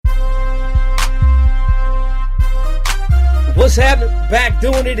What's happening? Back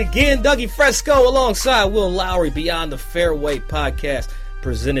doing it again. Dougie Fresco alongside Will Lowry, Beyond the Fairway podcast,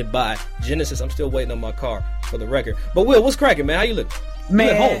 presented by Genesis. I'm still waiting on my car for the record. But Will, what's cracking, man? How you living? Man,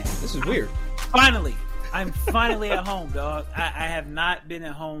 you at home. This is weird. I'm finally at home, dog. I have not been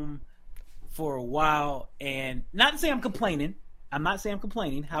at home for a while, and not to say I'm complaining.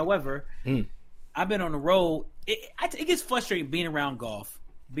 However, I've been on the road. It gets frustrating being around golf.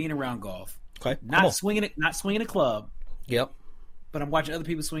 Okay. Not swinging a club. Yep. But I'm watching other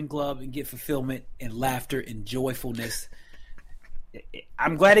people swing club and get fulfillment and laughter and joyfulness.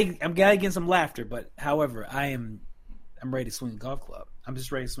 I'm glad I get some laughter, but however, I'm ready to swing a golf club. I'm just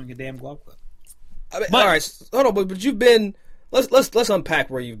ready to swing a damn golf club. All right, hold on, but you've been. Let's unpack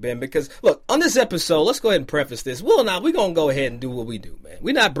where you've been, because look, on this episode, let's go ahead and preface this. Will and I, we're gonna go ahead and do what we do, man.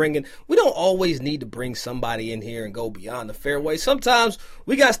 We don't always need to bring somebody in here and go beyond the fairway. Sometimes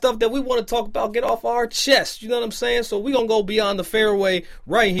we got stuff that we want to talk about, get off our chest. You know what I'm saying? So we're gonna go beyond the fairway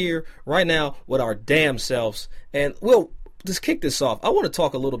right here, right now, with our damn selves. And Will, just kick this off. I want to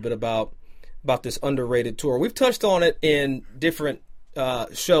talk a little bit about this underrated tour. We've touched on it in different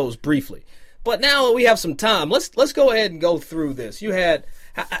shows briefly. But now we have some time. Let's go ahead and go through this. You had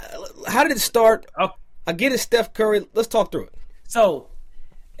how did it start? I get it, Steph Curry. Let's talk through it. So,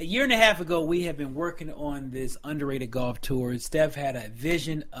 a year and a half ago, we have been working on this underrated golf tour. Steph had a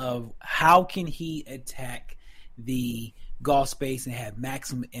vision of how can he attack the golf space and have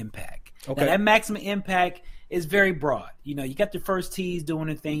maximum impact. Okay. Now, that maximum impact is very broad. You know, you got the first tees doing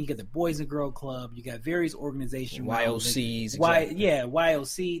a thing. You got the Boys and Girl Club. You got various organizations. YOCs. Exactly.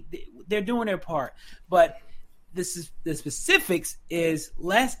 YOC. They're doing their part. But the specifics is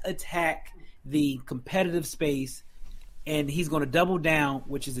let's attack the competitive space, and he's going to double down,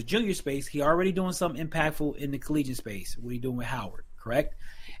 which is the junior space. He already doing something impactful in the collegiate space. What are you doing with Howard, correct?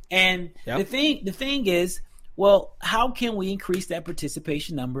 And the thing is, well, how can we increase that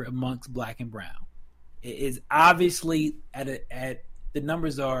participation number amongst black and brown? It is obviously the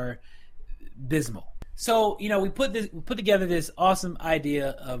numbers are abysmal. So, you know, we put together this awesome idea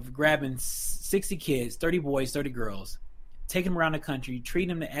of grabbing 60 kids, 30 boys, 30 girls, taking them around the country,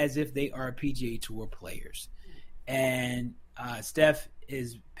 treating them as if they are PGA Tour players. And Steph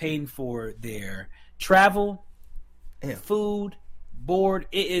is paying for their travel, food, board.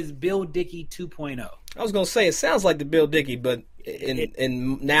 It is Bill Dickey 2.0. I was going to say, it sounds like the Bill Dickey, but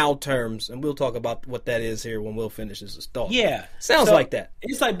in now terms, and we'll talk about what that is here when Will finishes his thought. Yeah. Sounds like that.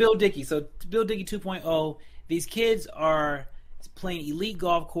 It's like Bill Dickey. So Bill Dickey 2.0, these kids are playing elite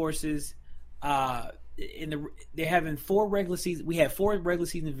golf courses. They're having 4 regular season. We had 4 regular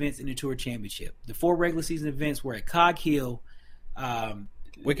season events in the Tour Championship. The 4 regular season events were at Cog Hill,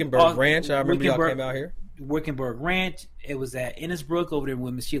 Wickenburg Ranch. I remember y'all came out here. Wickenburg Ranch. It was at Innisbrook over there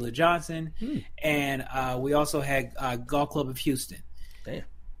with Miss Sheila Johnson. And we also had Golf Club of Houston. Damn.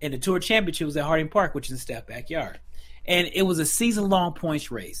 And the Tour Championship was at Harding Park, which is in Steph backyard. And it was a season-long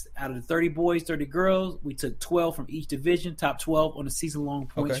points race. Out of the 30 boys, 30 girls, we took 12 from each division, top 12 on a season-long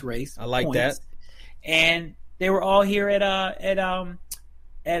points race. I like that. And they were all here at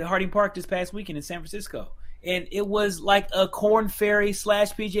Harding Park this past weekend in San Francisco. And it was like a Corn Ferry /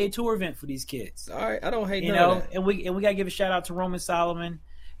 PGA Tour event for these kids. All right, I don't hate none of that. And we got to give a shout out to Roman Solomon,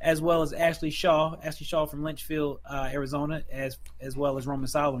 as well as Ashley Shaw from Lynchfield, Arizona, as well as Roman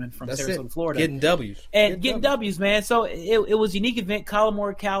Solomon from Sarasota, Florida. Getting W's. Getting W's, man. So it was a unique event. Colin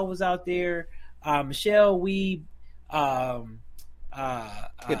Morikawa was out there. Michelle Weeb.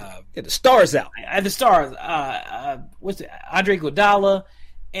 Get the stars out. The stars. Andre Iguodala.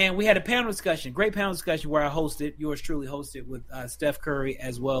 And we had a panel discussion, great panel discussion where I hosted, yours truly hosted, with Steph Curry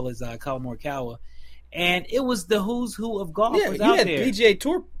as well as Colin Morikawa. And it was the who's who of golf was out there. You had PGA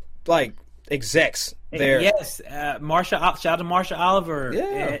Tour execs there. Yes, shout out to Marsha Oliver,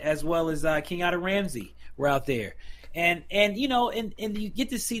 as well as King Otter Ramsey were out there. And you know, and you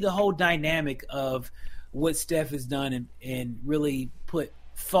get to see the whole dynamic of what Steph has done and really put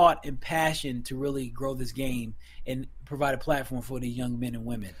thought and passion to really grow this game and provide a platform for the young men and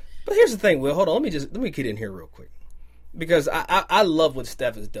women. But here's the thing, Will. Hold on. Let me get in here real quick, because I love what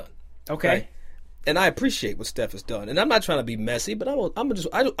Steph has done. Okay. Right? And I appreciate what Steph has done. And I'm not trying to be messy, but I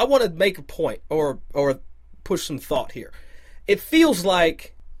want to make a point or push some thought here. It feels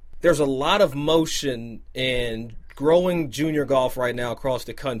like there's a lot of motion in growing junior golf right now across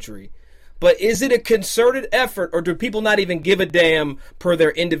the country. But is it a concerted effort, or do people not even give a damn per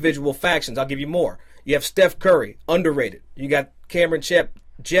their individual factions? I'll give you more. You have Steph Curry, underrated. You got Cameron Champ,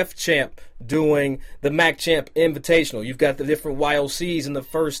 Jeff Champ doing the Mac Champ Invitational. You've got the different YOCs and the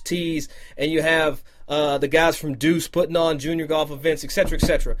first tees, and you have the guys from Deuce putting on junior golf events, et cetera, et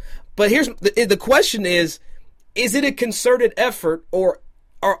cetera. But here's the question is is it a concerted effort, or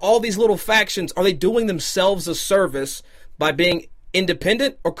are all these little factions, are they doing themselves a service by being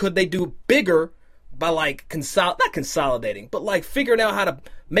independent, or could they do bigger by like not consolidating, but like figuring out how to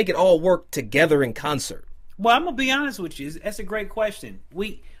make it all work together in concert? Well, I'm gonna be honest with you. That's a great question.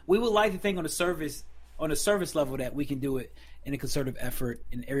 We would like to think on a service level that we can do it in a concerted effort,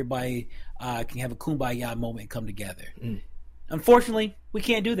 and everybody can have a kumbaya moment and come together. Unfortunately, we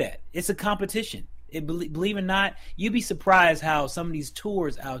can't do that. It's a competition. Believe it or not, you'd be surprised how some of these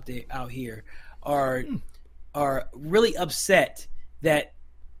tours out here are really upset that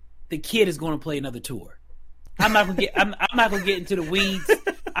the kid is going to play another tour. I'm not gonna get into the weeds.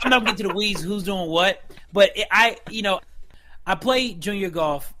 I'm not gonna get into the weeds who's doing what. But I play junior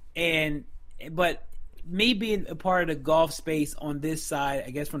golf, but me being a part of the golf space on this side, I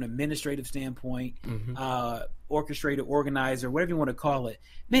guess from an administrative standpoint, orchestrator, organizer, whatever you want to call it,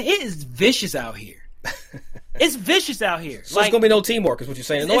 man, it is vicious out here. It's vicious out here. So it's gonna be no teamwork, is what you're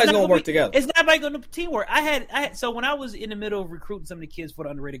saying. Nobody's gonna work together. It's not about going to teamwork. I had so when I was in the middle of recruiting some of the kids for the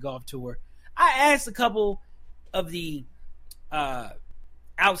Underrated Golf Tour, I asked a couple of the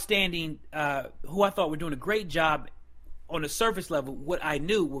outstanding who I thought were doing a great job on the surface level, what I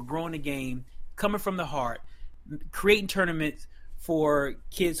knew were growing the game, coming from the heart, creating tournaments for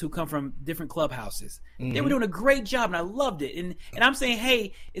kids who come from different clubhouses. They were doing a great job, and I loved it. And I'm saying,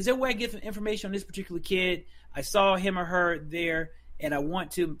 hey, is there a way I get information on this particular kid? I saw him or her there, and I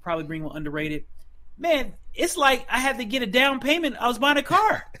want to probably bring one Underrated. Man, it's like I had to get a down payment. I was buying a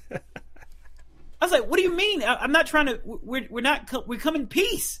car. I was like, what do you mean? I'm not trying to – we come in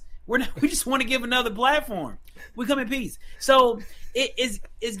peace. We just want to give another platform. We come in peace. So it's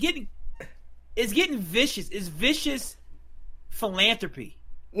getting vicious. It's vicious philanthropy.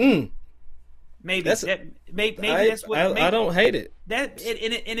 Maybe that's what I don't hate it. That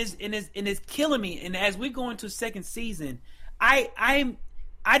it's killing me. And as we go into second season, I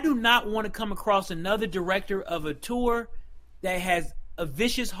do not want to come across another director of a tour that has a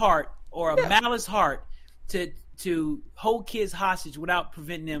vicious heart or a malice heart to hold kids hostage without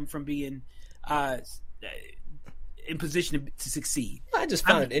preventing them from being in position to succeed. I just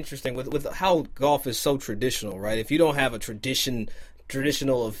found it interesting with how golf is so traditional, right? If you don't have a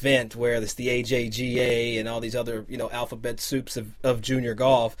traditional event where it's the AJGA and all these other, alphabet soups of junior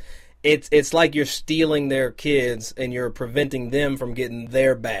golf, it's like you're stealing their kids and you're preventing them from getting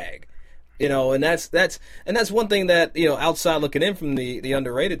their bag. And that's one thing that, outside looking in from the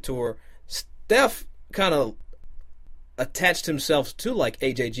Underrated Tour, Steph kind of attached himself to like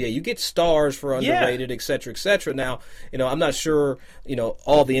AJGA. You get stars for Underrated, et cetera, et cetera. Now, I'm not sure,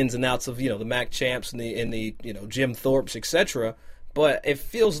 all the ins and outs of, the MAC champs and the Jim Thorpes, et cetera. But it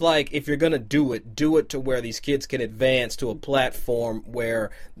feels like if you're going to do it to where these kids can advance to a platform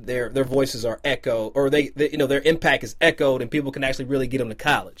where their voices are echoed, or they their impact is echoed, and people can actually really get them to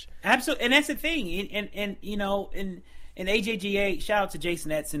college. Absolutely, and that's the thing. And in AJGA, shout out to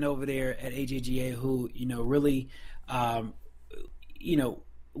Jason Edson over there at AJGA, who really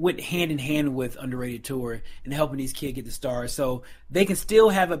went hand in hand with Underrated Tour and helping these kids get the stars, so they can still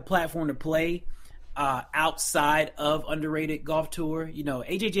have a platform to play outside of Underrated Golf Tour.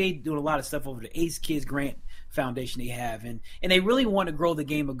 AJJ doing a lot of stuff over the Ace Kids Grant Foundation they have, and they really want to grow the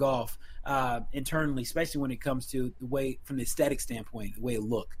game of golf internally, especially when it comes to the way, from the aesthetic standpoint, the way it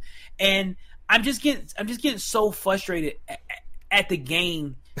look. And I'm just getting so frustrated at the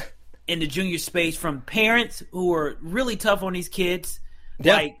game in the junior space from parents who are really tough on these kids.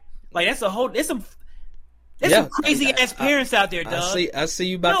 Yeah. Like that's some crazy ass parents out there, Doug. I see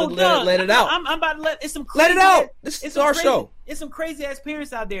you about to let it out. I'm about to let it out. This is our show. It's some crazy ass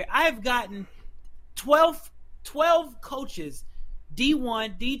parents out there. I've gotten 12 coaches,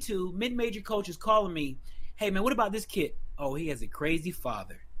 D1, D2, mid-major coaches calling me, hey man, what about this kid? Oh, he has a crazy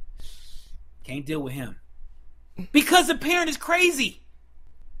father. Can't deal with him. Because the parent is crazy.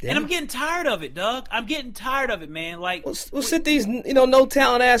 Yeah. And I'm getting tired of it, Doug. I'm getting tired of it, man. Like, we'll sit these, no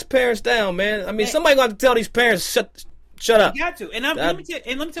talent ass parents down, man. I mean, somebody gonna have to tell these parents shut up. You got to. And let me tell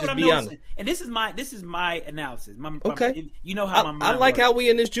you what I'm noticing. And this is my analysis. Okay. You know how my mind I like works. how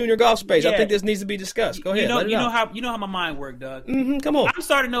we in this junior golf space. Yeah. I think this needs to be discussed. Go ahead. You know how my mind works, Doug. Mm-hmm. Come on. I'm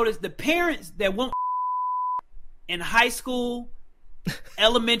starting to notice the parents that won't in high school,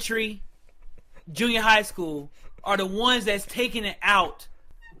 elementary, junior high school are the ones that's taking it out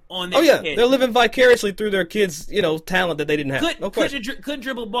on their kids. They're living vicariously through their kids' talent that they didn't have. Couldn't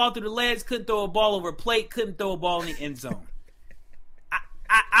dribble a ball through the legs, couldn't throw a ball over a plate, couldn't throw a ball in the end zone.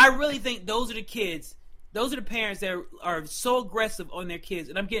 I really think those are the kids, those are the parents that are so aggressive on their kids,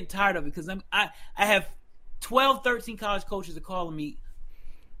 and I'm getting tired of it because I have 12, 13 college coaches are calling me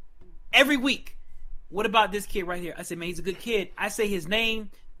every week. what about this kid right here? I said, man, he's a good kid. I say his name,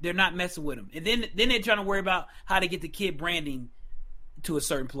 they're not messing with him. And then they're trying to worry about how to get the kid branding to a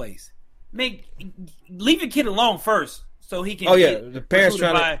certain place. Man, leave the kid alone first so he can. Oh yeah, the parents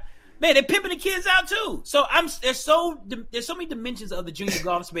trying to. Man, they're pimping the kids out too. So there's so many dimensions of the junior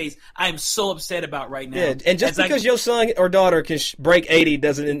golf space I am so upset about right now. Yeah, and just because your son or daughter can break 80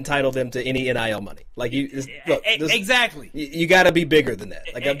 doesn't entitle them to any NIL money. Like exactly. You got to be bigger than that.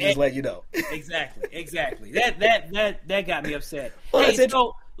 Like I'm just letting you know. Exactly. That got me upset. Well, hey,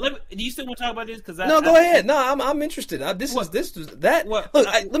 so do you still want to talk about this? No, go ahead. No, I'm interested. This is that. What, look,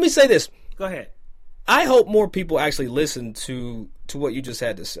 let me say this. Go ahead. I hope more people actually listen to what you just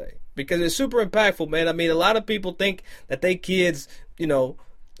had to say. Because it's super impactful, man. I mean, a lot of people think that they kids, are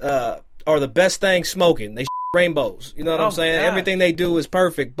the best thing smoking. They rainbows. You know what I'm saying? God. Everything they do is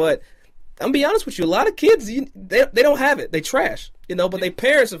perfect. But I'm gonna be honest with you, a lot of kids, they don't have it. They trash. But their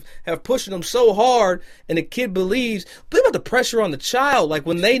parents have pushing them so hard, and the kid believes. Think about the pressure on the child. Like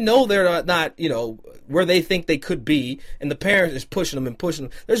when they know they're not, where they think they could be, and the parent is pushing them and pushing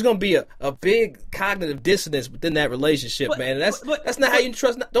them. There's gonna be a big cognitive dissonance within that relationship, man. And that's not how you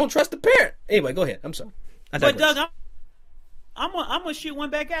trust. Don't trust the parent. Anyway, go ahead. I'm sorry. But Doug, I'm gonna shoot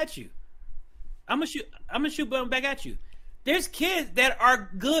one back at you. I'm gonna shoot one back at you. There's kids that are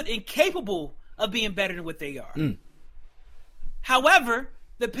good and capable of being better than what they are. Mm. However,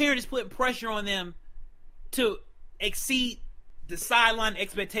 the parent is putting pressure on them to exceed the sideline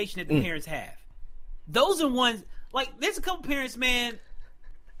expectation that the parents have. Those are ones, like, there's a couple parents, man,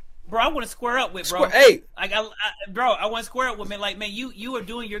 bro, I want to square up with, bro. Hey. Like, I want to square up with, man. Like, man, you are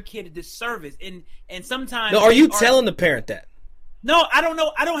doing your kid a disservice. And sometimes... No, are you telling the parent that? No, I don't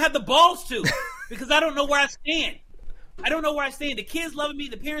know. I don't have the balls to because I don't know where I stand. The kids love me.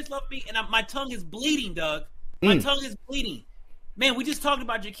 The parents love me. And my tongue is bleeding, Doug. My tongue is bleeding. Man, we just talked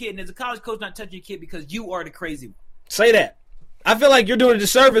about your kid. And as a college coach, not touching your kid because you are the crazy one. Say that. I feel like you're doing a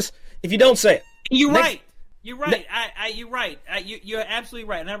disservice if you don't say it. You're right. You're right. You're right. You're absolutely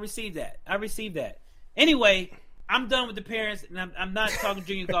right. And I received that. Anyway, I'm done with the parents. And I'm not talking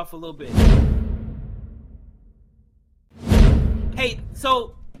junior golf for a little bit. Hey,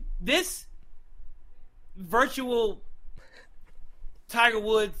 so this virtual Tiger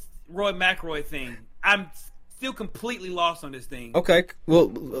Woods, Roy McIlroy thing, I'm still completely lost on this thing. Okay, well,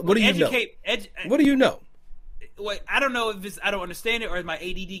 what do you know? What do you know? Wait, I don't know if it's I don't understand it or if my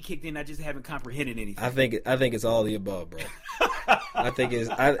ADD kicked in. I just haven't comprehended anything. I think it's all the above, bro.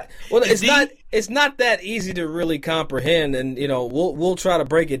 It's not that easy to really comprehend, and we'll try to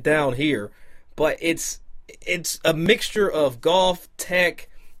break it down here, but it's a mixture of golf, tech,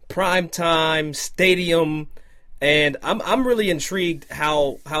 prime time, stadium. And I'm really intrigued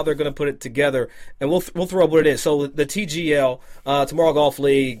how they're going to put it together, and we'll throw up what it is. So the TGL, Tomorrow Golf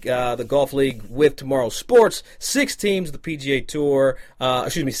League, the golf league with Tomorrow Sports, 6 teams of the PGA Tour,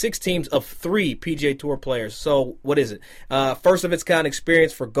 6 teams of 3 PGA Tour players. So what is it? First of its kind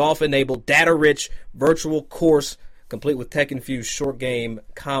experience for golf-enabled, data-rich virtual course, complete with tech-infused short game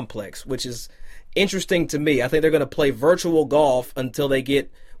complex, which is interesting to me. I think they're going to play virtual golf until they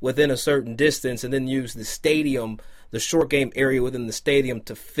get within a certain distance, and then use the stadium, the short game area within the stadium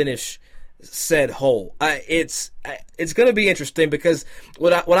to finish said hole. It's going to be interesting because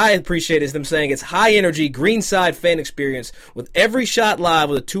what I appreciate is them saying it's high energy greenside fan experience with every shot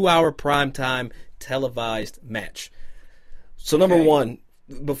live with a 2-hour primetime televised match. So number one,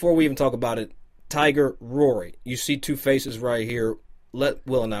 before we even talk about it, Tiger, Rory. You see 2 faces right here. Let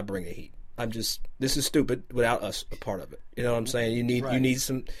Will and I bring the heat. This is stupid without us a part of it. You know what I'm saying? You need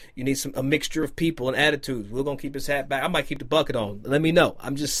a mixture of people and attitudes. We're gonna keep his hat back. I might keep the bucket on. Let me know.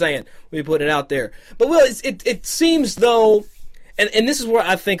 I'm just saying. We put it out there. But Will, it seems though, and this is where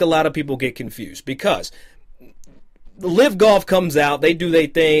I think a lot of people get confused because the Live Golf comes out. They do their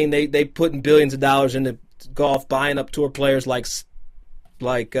thing. They putting billions of dollars into golf, buying up tour players like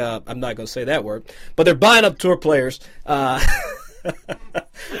I'm not gonna say that word, but they're buying up tour players.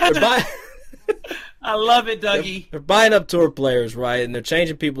 I love it, Dougie. They're buying up tour players, right? And they're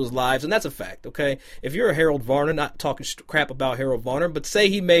changing people's lives, and that's a fact, okay? If you're a Harold Varner, not talking crap about Harold Varner, but say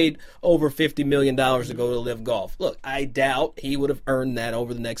he made over $50 million to go to Live Golf. Look, I doubt he would have earned that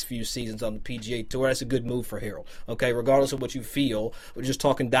over the next few seasons on the PGA Tour. That's a good move for Harold, okay? Regardless of what you feel, we're just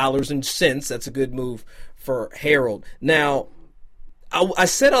talking dollars and cents. That's a good move for Harold. Now, I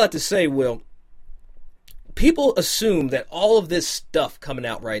said all that to say, Will, people assume that all of this stuff coming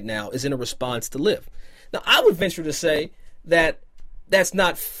out right now is in a response to Live. Now, I would venture to say that that's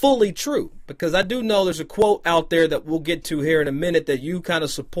not fully true because I do know there's a quote out there that we'll get to here in a minute that you kind of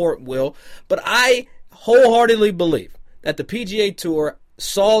support, Will. But I wholeheartedly believe that the PGA Tour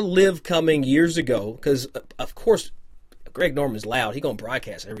saw Liv coming years ago because, of course, Greg Norman's loud. He's going to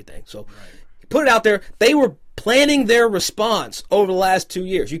broadcast everything. So he put it out there. They were planning their response over the last 2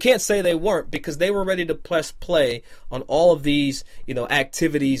 years. You can't say they weren't because they were ready to press play on all of these,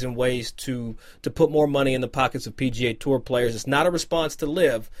 activities and ways to put more money in the pockets of PGA Tour players. It's not a response to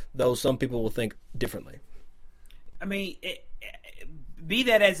Liv, though some people will think differently. I mean, be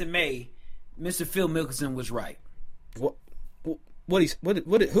that as it may, Mr. Phil Mickelson was right. Who?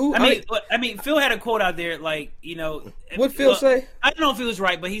 I mean, Phil had a quote out there, like, What Phil say? I don't know if he was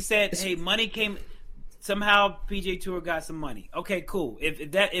right, but he said, "Hey, money came. Somehow PGA Tour got some money. Okay, cool.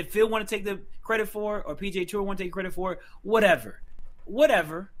 If Phil want to take the credit for it, or PGA Tour want to take credit for it, whatever.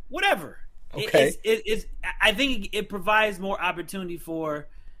 Okay. I think it provides more opportunity for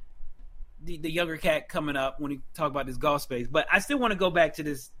the younger cat coming up when you talk about this golf space. But I still want to go back to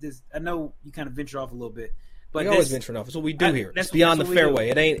this. I know you kind of venture off a little bit, but we always venture off. That's what we do here. It's beyond the fairway.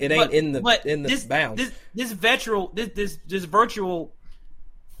 It ain't in the bounds. This virtual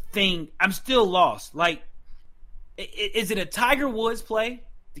thing, I'm still lost. Like, is it a Tiger Woods play?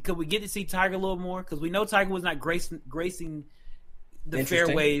 Could we get to see Tiger a little more? Because we know Tiger Woods not gracing the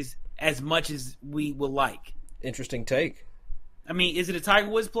fairways as much as we would like. Interesting take. I mean, is it a Tiger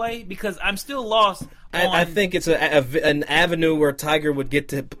Woods play? Because I'm still lost. I think it's an avenue where Tiger would get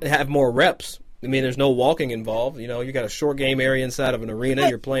to have more reps. I mean, there's no walking involved. You got a short game area inside of an arena.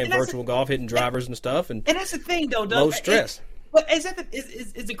 You're playing virtual golf, hitting drivers and stuff. And that's the thing, though, Doug. Low stress. But is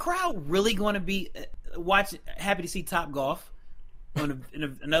the crowd really going to be happy to see Top Golf on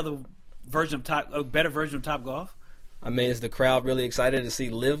another version of a better version of Top Golf? I mean, is the crowd really excited to see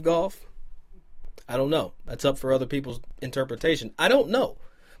Live Golf? I don't know. That's up for other people's interpretation. I don't know.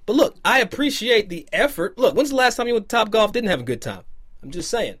 But look, I appreciate the effort. Look, when's the last time you went to Top Golf didn't have a good time? I'm just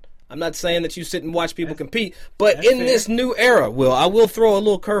saying. I'm not saying that you sit and watch people compete, but in this new era, I will throw a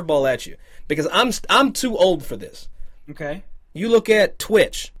little curveball at you because I'm too old for this. Okay. You look at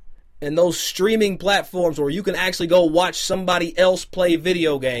Twitch and those streaming platforms where you can actually go watch somebody else play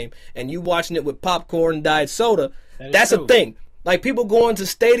video game and you watching it with popcorn and diet soda. That's a thing. Like, people going to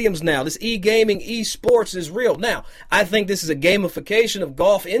stadiums now. This e-gaming, e-sports is real. Now, I think this is a gamification of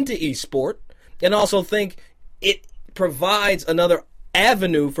golf into e-sport, and also think it provides another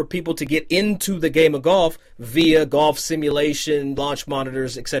avenue for people to get into the game of golf via golf simulation, launch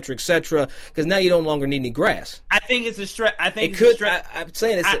monitors, etc., because now you no longer need any grass. I think it's a stretch. I'm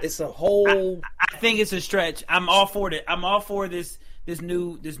saying it's a whole. I think it's a stretch. I'm all for it. I'm all for this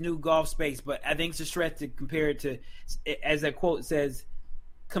new golf space, but I think it's a stretch to compare it to, as that quote says,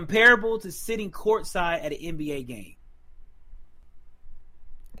 comparable to sitting courtside at an NBA game.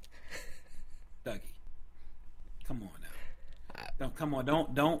 Dougie, come on now. Come on.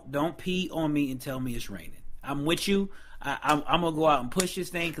 Don't pee on me and tell me it's raining. I'm with you. I'm gonna go out and push this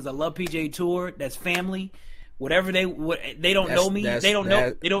thing because I love PGA Tour. That's family. Whatever they don't know me. They don't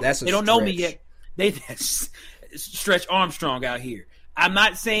know me yet. That's Stretch Armstrong out here. I'm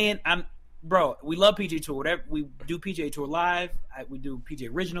not saying bro. We love PGA Tour. Whatever we do, PGA Tour Live. We do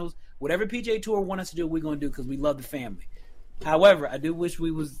PGA Originals. Whatever PGA Tour want us to do, we're gonna do because we love the family. However, I do wish we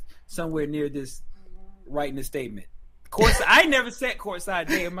was somewhere near this writing this statement. Courtside. I never said courtside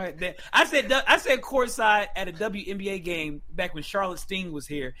there. I said courtside at a WNBA game back when Charlotte Sting was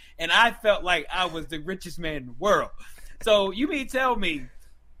here, and I felt like I was the richest man in the world. So you mean tell me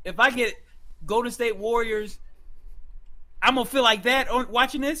if I get Golden State Warriors, I'm gonna feel like that on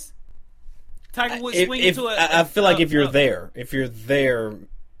watching this? Tiger Woods swing into a. I feel like if you're there. Okay.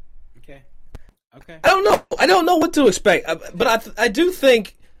 I don't know what to expect, but I do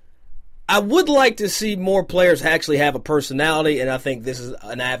think. I would like to see more players actually have a personality, and I think this is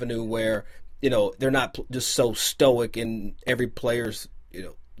an avenue where, they're not just so stoic and every player's,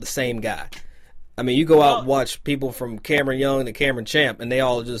 the same guy. I mean, you go out and watch people from Cameron Young to Cameron Champ, and they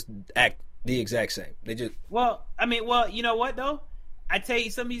all just act the exact same. They just... you know what, though? I tell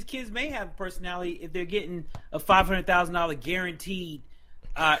you, some of these kids may have a personality if they're getting a $500,000 guaranteed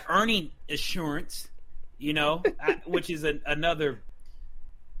earning assurance, which is another...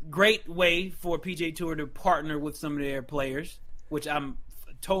 great way for PGA Tour to partner with some of their players, which I'm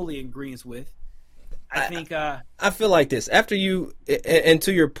totally in agreement with. I feel like this. After you, and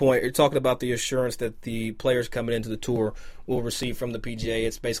to your point, you're talking about the assurance that the players coming into the tour will receive from the PGA.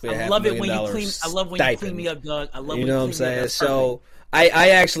 It's basically a $500,000 I love when you clean me up, Doug. I love you when know you what I'm saying? So perfect. I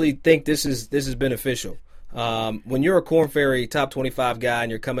actually think this is beneficial. When you're a Korn Ferry top 25 guy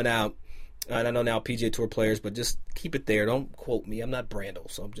and you're coming out, and I know now PGA Tour players, but just keep it there. Don't quote me. I'm not Brando,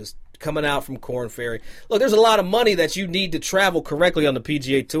 so I'm just coming out from Korn Ferry. Look, there's a lot of money that you need to travel correctly on the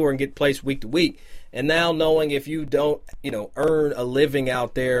PGA Tour and get placed week to week. And now knowing if you don't, earn a living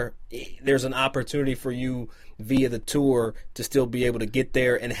out there, there's an opportunity for you via the tour to still be able to get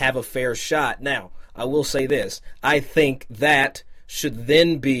there and have a fair shot. Now, I will say this. I think that should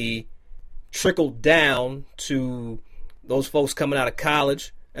then be trickled down to those folks coming out of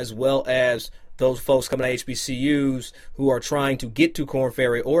college as well as those folks coming out of HBCUs who are trying to get to Korn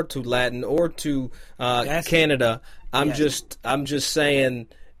Ferry or to Latin or to Canada. I'm just saying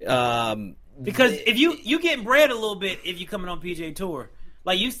because if you getting bread a little bit if you're coming on PGA Tour,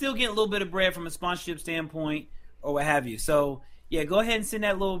 like you still get a little bit of bread from a sponsorship standpoint or what have you. So yeah, go ahead and send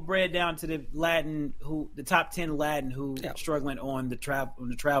that little bread down to the top 10 Latin who struggling on the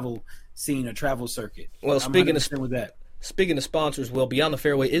travel scene or travel circuit. Well, speaking of sponsors, Beyond the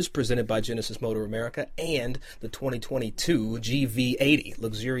Fairway is presented by Genesis Motor America and the 2022 GV80.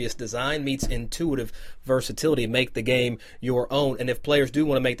 Luxurious design meets intuitive versatility. Make the game your own. And if players do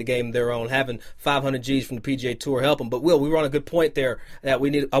want to make the game their own, having 500 Gs from the PGA Tour help them. But Will, we were on a good point there that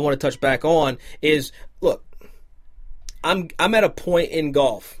I want to touch back on is, look, I'm at a point in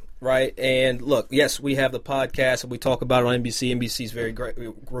golf, right? And look, yes, we have the podcast and we talk about it on NBC. NBC's very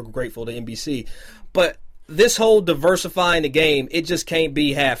we're grateful to NBC. But this whole diversifying the game, it just can't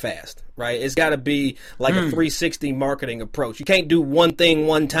be half-assed, right? It's got to be like a 360 marketing approach. You can't do one thing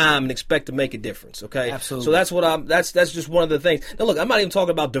one time and expect to make a difference, okay? Absolutely. So that's just one of the things. Now, look, I'm not even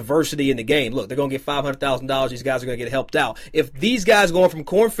talking about diversity in the game. Look, they're going to get $500,000. These guys are going to get helped out. If these guys going from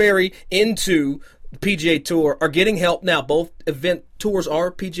Korn Ferry into the PGA Tour are getting help now, both event tours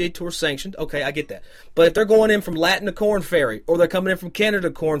are PGA Tour sanctioned. Okay, I get that. But if they're going in from Latin to Korn Ferry or they're coming in from Canada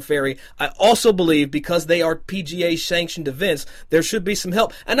to Korn Ferry, I also believe because they are PGA sanctioned events, there should be some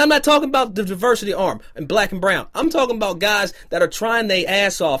help. And I'm not talking about the diversity arm and black and brown. I'm talking about guys that are trying their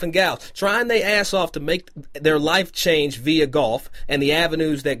ass off and gals trying their ass off to make their life change via golf and the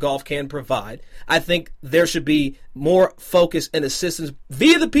avenues that golf can provide. I think there should be more focus and assistance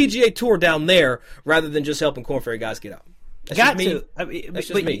via the PGA Tour down there rather than just helping Korn Ferry guys get out. That's got just me. to. I mean, That's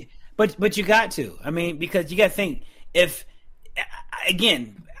just me. But you got to. I mean, because you got to think, if,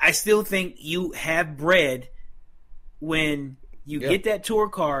 again, I still think you have bread when you get that tour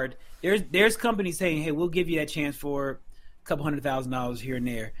card. There's companies saying, hey, we'll give you that chance for a couple $100,000 here and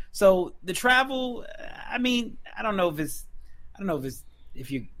there. So the travel, I mean, I don't know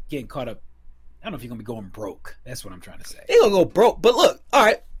if you're getting caught up. I don't know if you're going to be going broke. That's what I'm trying to say. They're going to go broke. But look, all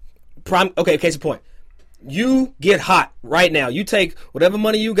right. Case in point. You get hot right now. You take whatever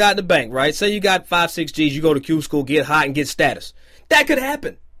money you got in the bank, right? Say you got 5-6 Gs, you go to Q school, get hot and get status. That could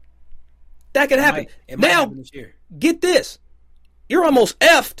happen. It might happen this year. Get this. You're almost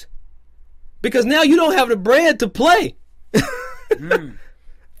effed because now you don't have the bread to play. You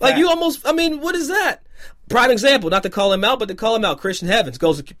almost, what is that? Prime example, not to call him out, but to call him out. Christian Evans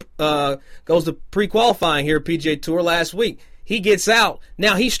goes to pre-qualifying here at PGA Tour last week. He gets out.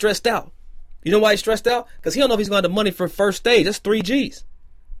 Now he's stressed out. You know why he's stressed out? Because he don't know if he's going to have the money for first stage. That's 3 Gs.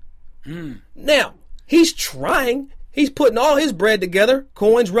 Now, he's trying. He's putting all his bread together,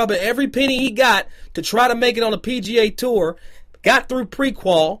 coins, rubbing every penny he got to try to make it on the PGA Tour. Got through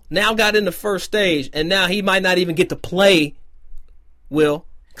pre-qual, now got in the first stage, and now he might not even get to play, Will,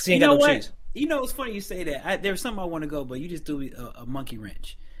 because he ain't got no cheese. You know, it's funny you say that. There's something I want to go, but you just threw a monkey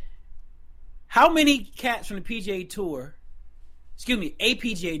wrench. How many cats from the PGA Tour,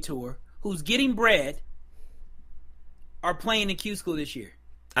 APGA Tour, who's getting bread, are playing in Q school this year?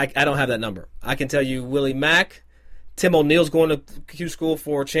 I don't have that number. I can tell you Willie Mack, Tim O'Neill's going to Q school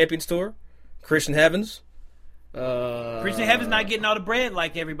for Champions Tour, Christian Evans. Christian Evans not getting all the bread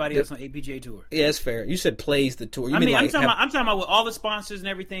like everybody else on APGA Tour. Yeah, it's fair. You said plays the tour. I'm talking about with all the sponsors and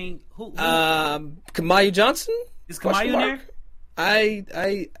everything. Who? Kamayu Johnson? Is Kamayu there?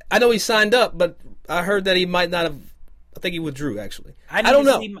 I know he signed up, but I heard that he might not have. I think he withdrew, actually. I don't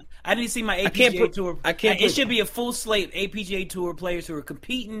know. I didn't see my APGA Tour. It should be a full slate of APGA Tour players who are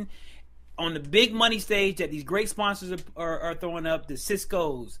competing on the big money stage that these great sponsors are throwing up, the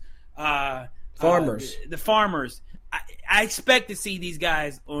Cisco's, Farmers. The Farmers. I expect to see these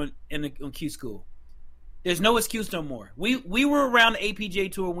guys on Q School. There's no excuse no more. We were around the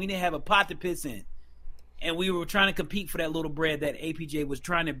APGA Tour and we didn't have a pot to piss in. And we were trying to compete for that little bread that APJ was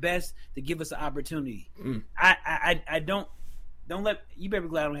trying their best to give us an opportunity. I don't let you better be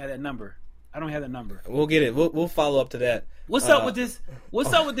glad I don't have that number. I don't have that number. We'll get it. We'll follow up to that. What's up with this?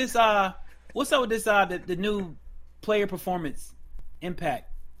 What's up with this? The new player performance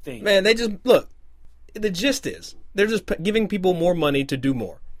impact thing. Man, they just look. The gist is they're just giving people more money to do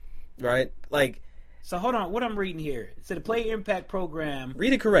more, right? Like So hold on, what I'm reading here. So the Player Impact Program.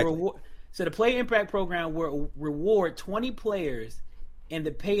 Read it correctly. So the Player Impact Program will reward 20 players, and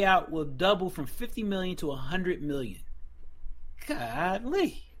the payout will double from 50 million to 100 million.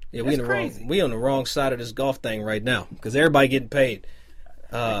 Godly. Yeah, we on the wrong side of this golf thing right now because everybody getting paid.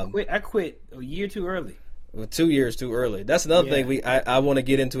 I quit a year too early. Well, 2 years too early. That's another thing I want to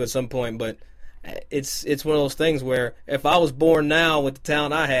get into at some point, but it's one of those things where if I was born now with the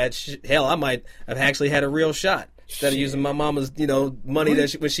talent I had, hell, I might have actually had a real shot instead of using my mama's money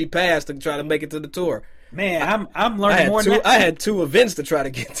that when she passed to try to make it to the tour. Man, I'm learning more. I had 2 events to try to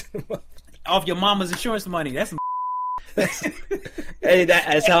get to. Off your mama's insurance money. That's hey,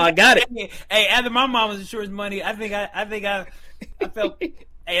 that's how I got it. Hey, after my mama's insurance money, I think I felt.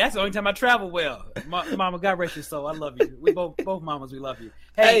 Hey, that's the only time I travel well. Mama, God rest your soul. I love you. We both mamas, we love you.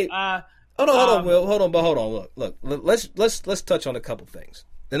 Hey, hold on, Will. Hold on. Look. Let's touch on a couple things,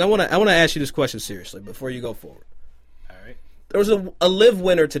 and I want to ask you this question seriously before you go forward. All right. There was a live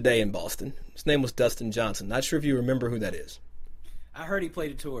winner today in Boston. His name was Dustin Johnson. Not sure if you remember who that is. I heard he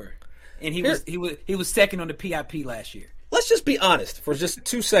played a tour, and he was second on the PIP last year. Let's just be honest for just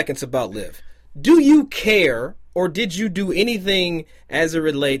 2 seconds about live. Do you care, or did you do anything as it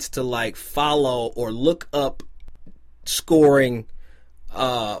relates to like follow or look up scoring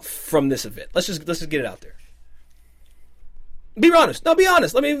from this event? Let's just get it out there. Be honest. No, be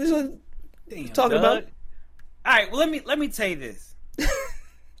honest. Let me talk about it. All right. Well, let me tell you this.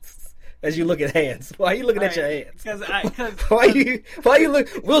 As you look at hands, why are you looking at your hands? Because why you look?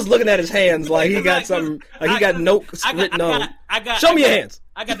 Will's looking at his hands like he got something, like he got notes written on. Show me your hands.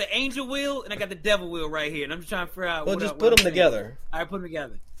 I got the angel wheel and I got the devil wheel right here, and I'm just trying to figure out. Well, just put them together. All right, put them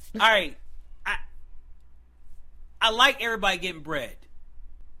together. All right, I like everybody getting bread.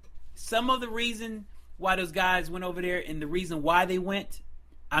 Some of the reason why those guys went over there and the reason why they went,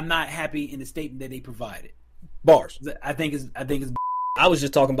 I'm not happy in the statement that they provided. Bars. I think it's. I was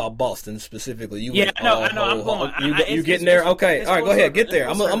just talking about Boston specifically. I know. I'm going. You getting there? Okay. All right. Go ahead. Get there.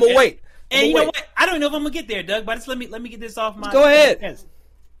 I'm gonna wait. And you know what? I don't know if I'm gonna get there, Doug. But just let me get this off my. Go ahead. Yes.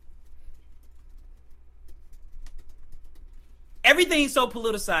 Everything's so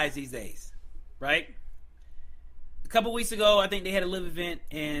politicized these days, right? A couple weeks ago, I think they had a live event,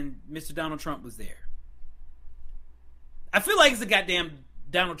 and Mr. Donald Trump was there. I feel like it's a goddamn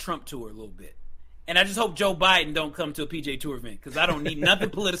Donald Trump tour a little bit. And I just hope Joe Biden don't come to a PJ Tour event because I don't need nothing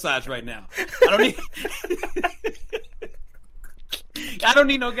politicized right now. I don't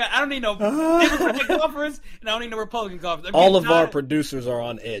need no Democratic golfers, and I don't need no Republican golfers. All of our producers are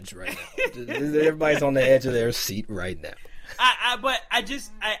on edge right now. Everybody's on the edge of their seat right now. But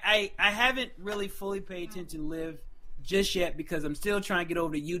I haven't really fully paid attention to live just yet because I'm still trying to get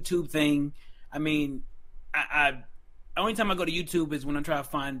over the YouTube thing. I mean, the only time I go to YouTube is when I'm trying to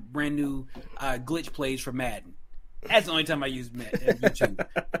find brand new glitch plays for Madden. That's the only time I use YouTube.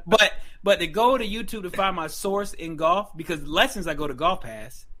 But to go to YouTube to find my source in golf, because lessons I go to Golf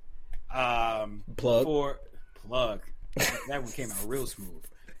Pass. Plug. That one came out real smooth.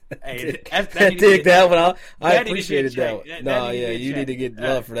 Hey, that one. I appreciated that. You need to get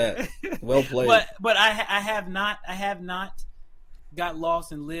love for that. Well played. But I have not got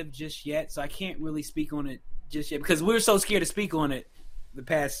lost and lived just yet, so I can't really speak on it just yet because we were so scared to speak on it the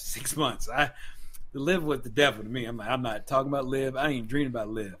past 6 months. The live was the devil to me. I'm not talking about live. I ain't even dreaming about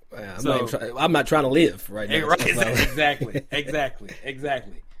live. I'm not trying to live right now. Right,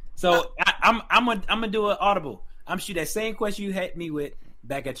 exactly. So I'm gonna do an audible. I'm shoot that same question you had me with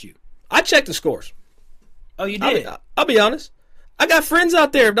back at you. I checked the scores. Oh, you did? I'll be honest. I got friends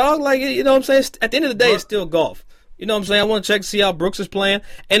out there, dog. Like, you know what I'm saying? At the end of the day, it's still golf. You know what I'm saying? I want to check to see how Brooks is playing.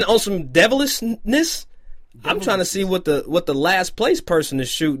 And on some devilishness, I'm trying to see what the last place person is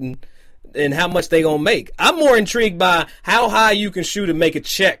shooting and how much they gonna make. I'm more intrigued by how high you can shoot and make a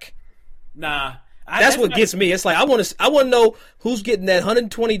check. Nah. That's what gets me. It's like I want to know who's getting that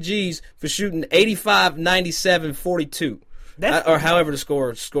 120 G's for shooting 85, 97, 42. Or however the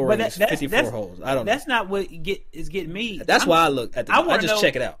score is 54 holes. I don't know. That's not what is getting me. That's why I look at I just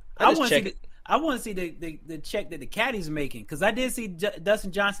check it out. I want to see the check that the caddy's making because I did see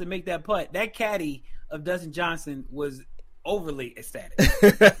Dustin Johnson make that putt. That caddy of Dustin Johnson was overly ecstatic.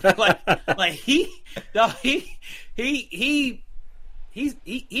 He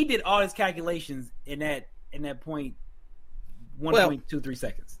did all his calculations in that point 1.23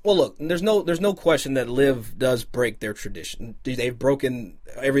 seconds. Well, look, there's no question that Liv does break their tradition. They've broken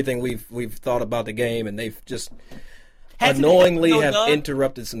everything we've thought about the game, and they've just annoyingly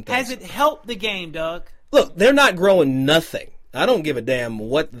interrupted some things. Has it helped the game, Doug? Look, they're not growing nothing. I don't give a damn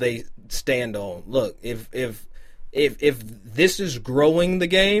what they stand on. Look, if this is growing the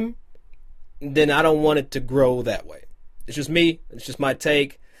game, then I don't want it to grow that way. It's just me. It's just my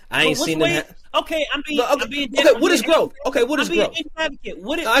take. I ain't seen them. Okay, I'm being. Okay, what is growth? Okay, what is growth? I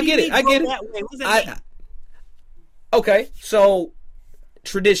get it. I get it. What does that mean? Okay, so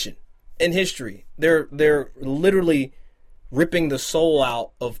tradition and history. They're literally ripping the soul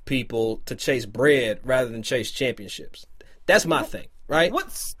out of people to chase bread rather than chase championships. That's my thing, right?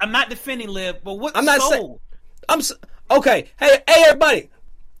 I'm not defending Liv, but what's I'm not soul? Okay. Hey, everybody.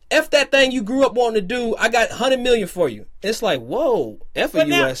 F that thing you grew up wanting to do. I got 100 million for you. It's like, whoa, F a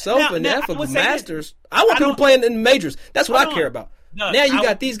U.S. Open, F a Masters. I want people playing in the majors. That's what I care about. Now you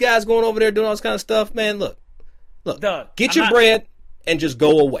got these guys going over there doing all this kind of stuff, man. Look, get your bread and just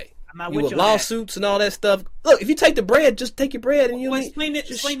go away. You with lawsuits and all that stuff. Look, if you take the bread, just take your bread and you explain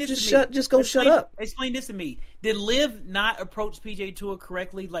this to me. Shut up. Explain this to me. Did Liv not approach PGA Tour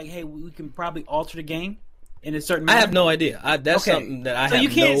correctly? Like, hey, we can probably alter the game in a certain manner? I have no idea. That's something that I have no... So you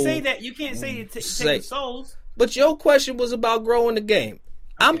can't say that. You can't say it take the souls. But your question was about growing the game.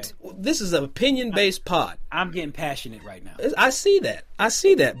 Okay. This is an opinion-based pod. I'm getting passionate right now. I see that.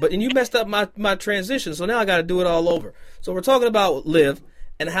 But you messed up my transition, so now I got to do it all over. So we're talking about Liv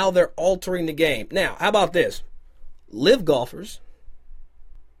and how they're altering the game. Now, how about this? Liv golfers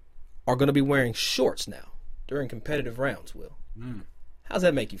are going to be wearing shorts now during competitive rounds, Will. How's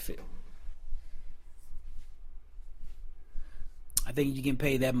that make you feel? I think you can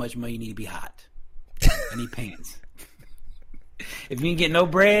pay that much money, you need to be hot. I need pants. If you can get no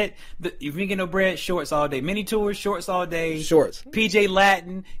bread, shorts all day. Mini tours, shorts all day. Shorts. PJ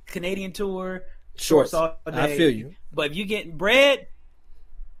Latin, Canadian tour, shorts all day. I feel you. But if you getting bread,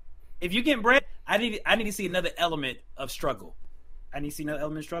 I need to see another element of struggle. I need to see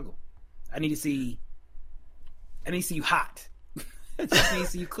you hot. I just need to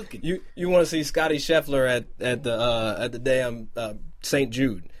see you cooking. You want to see Scotty Scheffler at the damn St.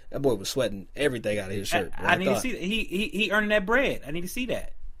 Jude? That boy was sweating everything out of his shirt. I need to see that. He earning that bread. I need to see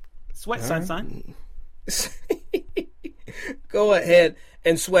that. Sweat, son. Go ahead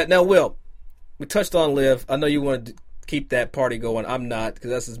and sweat. Now, Will, we touched on Liv. I know you want to keep that party going. I'm not, because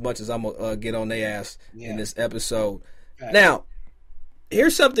that's as much as I'm going to get on their ass in this episode. Right. Now,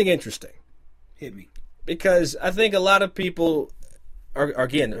 here's something interesting. Hit me. Because I think a lot of people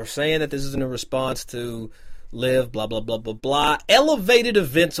are saying that this isn't a response to Liv, blah, blah, blah, blah, blah. Elevated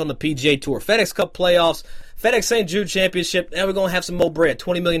events on the PGA Tour. FedEx Cup playoffs, FedEx St. Jude Championship. Now we're going to have some more bread.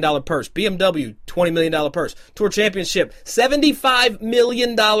 $20 million purse. BMW, $20 million purse. Tour Championship, $75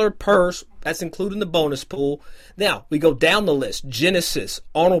 million purse. That's including the bonus pool. Now, we go down the list. Genesis,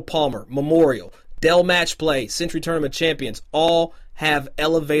 Arnold Palmer, Memorial, Dell Match Play, Century Tournament Champions, all have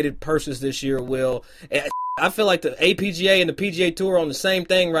elevated purses this year, Will. I feel like the APGA and the PGA Tour are on the same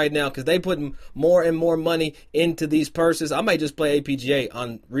thing right now because they putting more and more money into these purses. I might just play APGA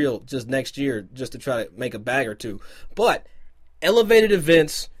on real just next year just to try to make a bag or two. But elevated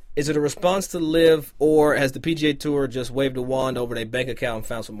events, is it a response to Liv, or has the PGA Tour just waved a wand over their bank account and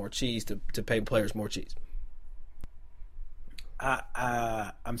found some more cheese to pay players more cheese?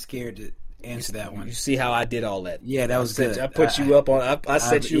 I'm scared to answer that one. You see how I did all that? Yeah, that was good. I put you up on. I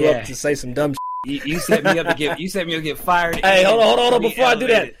set you up to say some dumb. You set me up to get fired. Hey, hold on! Before I do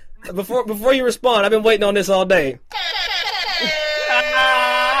that, before you respond, I've been waiting on this all day.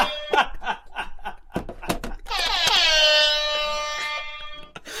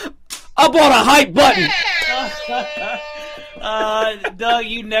 I bought a hype button. Doug,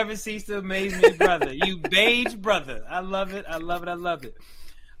 you never cease to amaze me, brother. You beige brother. I love it.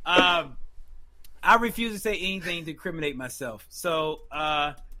 I refuse to say anything to incriminate myself. So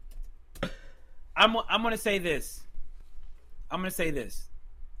I'm going to say this.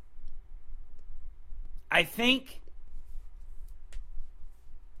 I think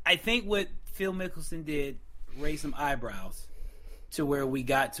what Phil Mickelson did raised some eyebrows to where we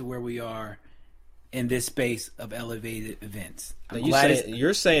got to where we are in this space of elevated events.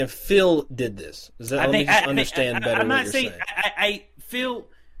 You're saying Phil did this. Let me understand better. I'm what not you're saying I feel.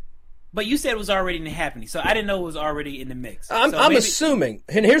 But you said it was already happening, so I didn't know it was already in the mix. I'm assuming,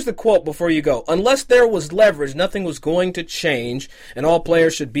 and here's the quote before you go: unless there was leverage, nothing was going to change, and all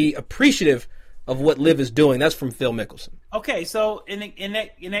players should be appreciative of what Liv is doing. That's from Phil Mickelson. Okay, so in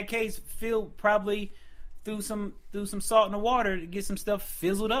that case, Phil probably threw some salt in the water to get some stuff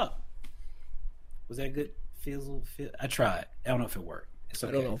fizzled up. Was that good? Fizzle? I tried. I don't know if it worked. It's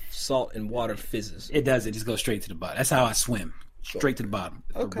okay. I don't know if salt and water fizzes. It does. It just goes straight to the bottom. That's how I swim. Straight to the bottom,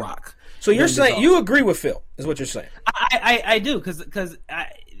 the rock. So you're saying you agree with Phil, is what you're saying? I do, because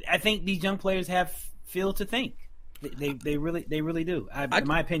I think these young players have Phil to think. They really do. In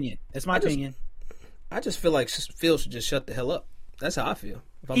my opinion, that's my opinion. I just feel like Phil should just shut the hell up. That's how I feel.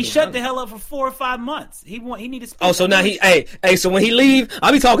 He shut the hell up for 4 or 5 months. He need to speak. Oh, so now so when he leave,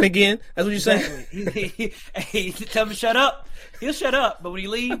 I'll be talking again. That's what you're saying? Exactly. He tell him to shut up. He'll shut up, but when he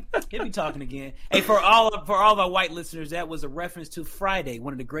leave, he'll be talking again. Hey, for all of our white listeners, that was a reference to Friday,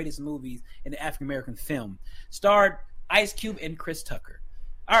 one of the greatest movies in the African American film, starred Ice Cube and Chris Tucker.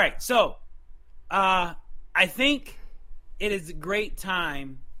 All right, so I think it is a great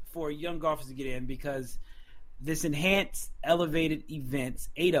time for young golfers to get in because this enhanced, elevated events,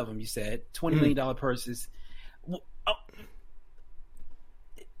 8 of them, you said, $20 million purses.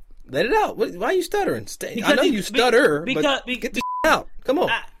 Let it out. Why are you stuttering? I know you stutter, but get the out. Come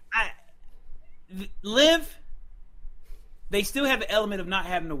on. Live, they still have the element of not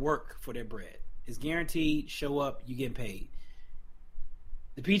having to work for their bread. It's guaranteed, show up, you get paid.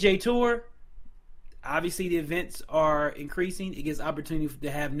 The PGA Tour, obviously the events are increasing. It gives opportunity to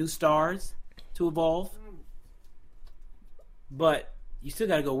have new stars to evolve. But you still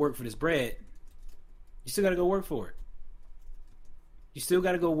got to go work for this bread. You still got to go work for it. You still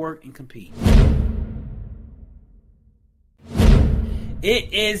got to go work and compete.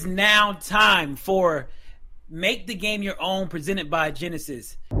 It is now time for Make the Game Your Own, presented by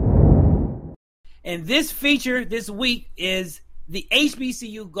Genesis. And this feature this week is the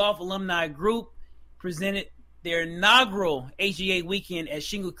HBCU Golf Alumni Group presented their inaugural HGA weekend at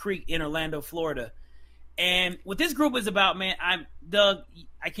Shingle Creek in Orlando, Florida. And what this group is about, man, Doug,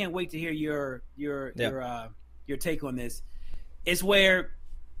 I can't wait to hear your take on this. It's where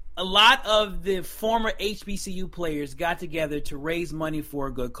a lot of the former HBCU players got together to raise money for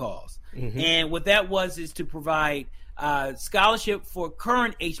a good cause. Mm-hmm. And what that is to provide scholarship for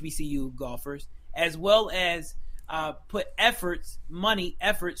current HBCU golfers, as well as put efforts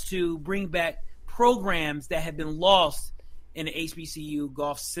to bring back programs that have been lost in the HBCU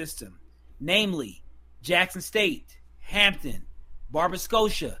golf system, namely Jackson State, Hampton, Barber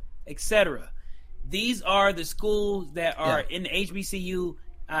Scotia, etc. These are the schools that are in the HBCU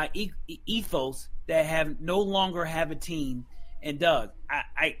ethos that no longer have a team. And Doug,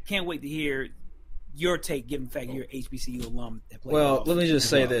 I can't wait to hear your take, given the fact you're an HBCU alum. Well, let me just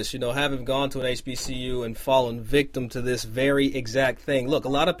say this. Having gone to an HBCU and fallen victim to this very exact thing. Look, a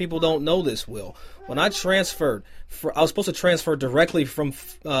lot of people don't know this, Will. When I transferred, I was supposed to transfer directly from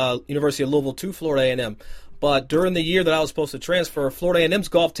University of Louisville to Florida A&M. But during the year that I was supposed to transfer, Florida A&M's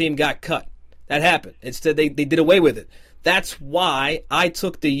golf team got cut. That happened. Instead, they did away with it. That's why I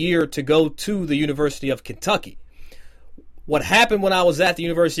took the year to go to the University of Kentucky. What happened when I was at the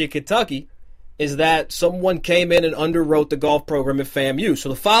University of Kentucky is that someone came in and underwrote the golf program at FAMU. So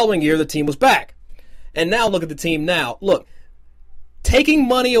the following year, the team was back. And now look at the team now. Look, taking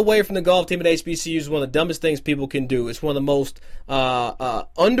money away from the golf team at HBCU is one of the dumbest things people can do. It's one of the most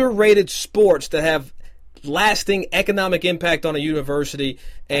underrated sports that have lasting economic impact on a university.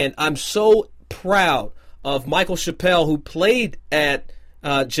 And I'm so proud of Michael Chappelle, who played at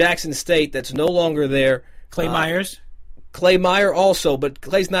Jackson State, that's no longer there. Clay Myers. Clay Meyer also, but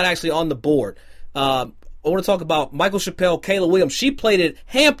Clay's not actually on the board. I want to talk about Michael Chappelle, Kayla Williams. She played at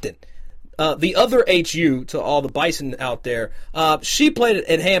Hampton. The other HU, to all the Bison out there, she played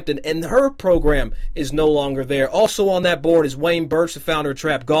at Hampton, and her program is no longer there. Also on that board is Wayne Birch, the founder of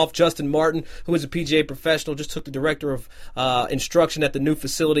Trap Golf. Justin Martin, who is a PGA professional, just took the director of instruction at the new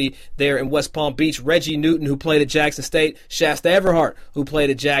facility there in West Palm Beach. Reggie Newton, who played at Jackson State. Shasta Everhart, who played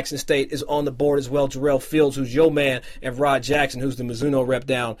at Jackson State, is on the board as well. Jarrell Fields, who's your man, and Rod Jackson, who's the Mizuno rep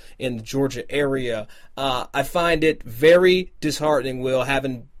down in the Georgia area. I find it very disheartening, Will,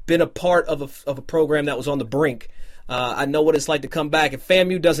 having been a part of a program that was on the brink. I know what it's like to come back. If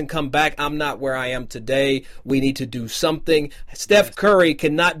FAMU doesn't come back, I'm not where I am today. We need to do something. Steph Curry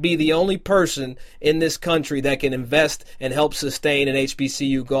cannot be the only person in this country that can invest and help sustain an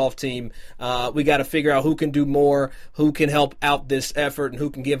HBCU golf team. We got to figure out who can do more, who can help out this effort, and who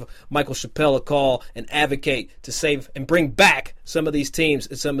can give Michael Chappelle a call and advocate to save and bring back some of these teams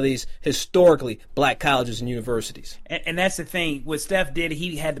and some of these historically black colleges and universities. And that's the thing. What Steph did,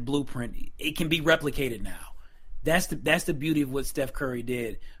 he had the blueprint. It can be replicated now. That's the beauty of what Steph Curry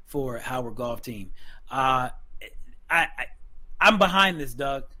did for Howard golf team. I'm behind this,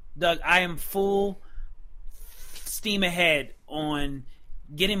 Doug. Doug, I am full steam ahead on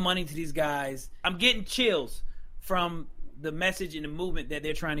getting money to these guys. I'm getting chills from the message and the movement that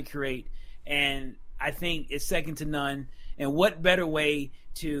they're trying to create, and I think it's second to none. And what better way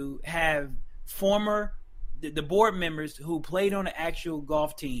to have the board members who played on an actual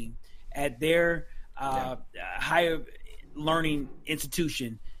golf team at their higher learning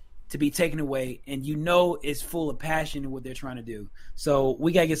institution to be taken away, and it's full of passion in what they're trying to do. So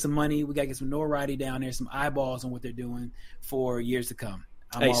we got to get some money. We got to get some notoriety down there, some eyeballs on what they're doing for years to come.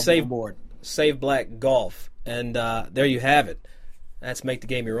 I'm all on board. Save Black Golf. And there you have it. That's Make the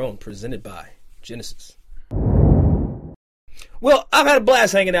Game Your Own, presented by Genesis. Well, I've had a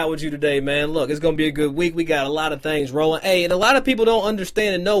blast hanging out with you today, man. Look, it's going to be a good week. We got a lot of things rolling. Hey, and a lot of people don't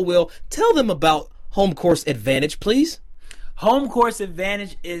understand and know, Will. Tell them about Home Course Advantage, please. Home Course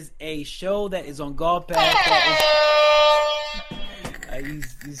Advantage is a show that is on Golf Pass.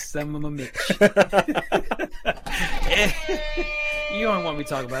 He's some of my Mitch. You don't want me to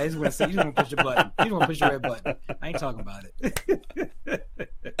talk about it. You just want to push your button. You just want to push your red button. I ain't talking about it.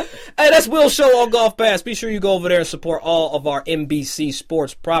 Hey, that's Will's show on Golf Pass. Be sure you go over there and support all of our NBC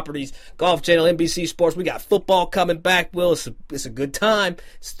Sports properties. Golf Channel, NBC Sports. We got football coming back, Will. It's a good time.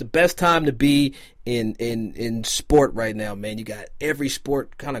 It's the best time to be in sport right now, man. You got every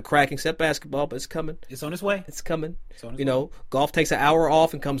sport kind of cracking, except basketball, but it's coming. It's on its way. It's coming. Golf takes an hour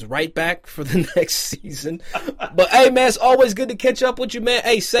off and comes right back for the next season. But, hey, man, it's always good to catch up with you, man.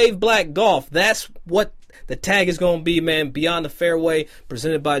 Hey, Save Black Golf. That's what the tag is going to be, man. Beyond the Fairway,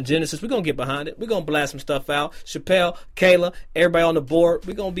 presented by Genesis. We're going to get behind it. We're going to blast some stuff out. Chappelle, Kayla, everybody on the board.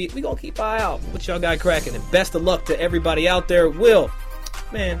 We're going to keep an eye out what y'all got cracking. And best of luck to everybody out there. Will,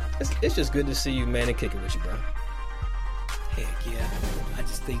 man, it's just good to see you, man, and kick it with you, bro. Heck yeah. I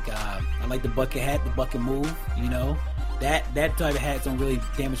just think I like the bucket hat, the bucket move, That type of hats don't really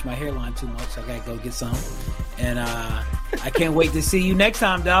damage my hairline too much. I gotta go get some. And I can't wait to see you next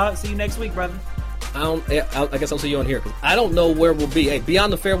time, dog. See you next week, brother. I guess I'll see you on here, because I don't know where we'll be. Hey,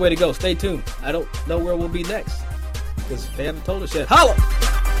 Beyond the Fairway to go. Stay tuned. I don't know where we'll be next, because they haven't told us yet. Holla!